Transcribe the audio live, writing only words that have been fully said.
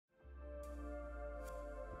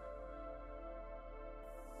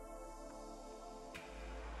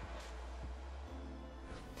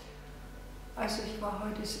Also ich war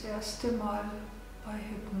heute das erste Mal bei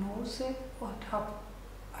Hypnose und habe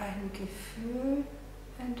ein Gefühl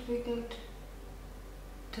entwickelt,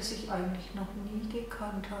 das ich eigentlich noch nie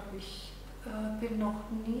gekannt habe. Ich bin noch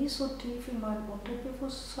nie so tief in mein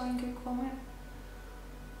Unterbewusstsein gekommen.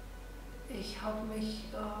 Ich habe mich,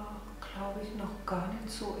 glaube ich, noch gar nicht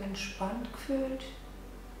so entspannt gefühlt.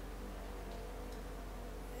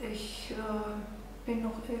 Ich bin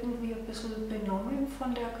noch irgendwie ein bisschen benommen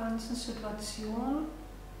von der ganzen Situation,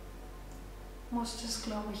 muss das,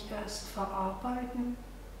 glaube ich, erst verarbeiten,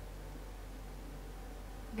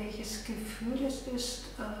 welches Gefühl es ist,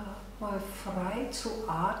 mal frei zu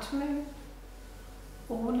atmen,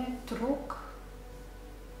 ohne Druck.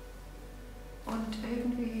 Und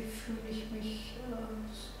irgendwie fühle ich mich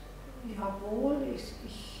wohl.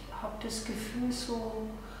 Ich habe das Gefühl, so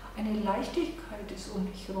eine Leichtigkeit ist um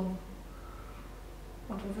mich herum.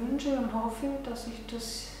 Und wünsche und hoffe, dass ich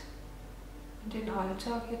das in den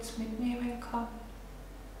Alltag jetzt mitnehmen kann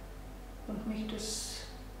und mich das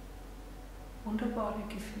wunderbare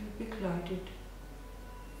Gefühl begleitet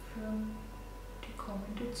für die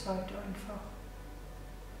kommende Zeit einfach.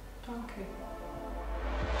 Danke.